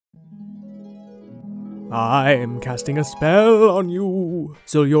I'm casting a spell on you,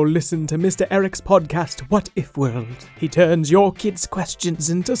 so you'll listen to Mr. Eric's podcast, What If World. He turns your kids' questions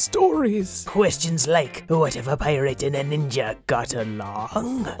into stories. Questions like, what if a pirate and a ninja got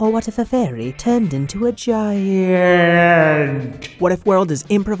along? Or what if a fairy turned into a giant? What If World is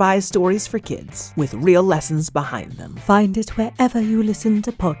improvised stories for kids, with real lessons behind them. Find it wherever you listen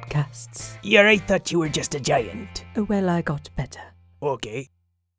to podcasts. Yeah, I thought you were just a giant. Well, I got better. Okay.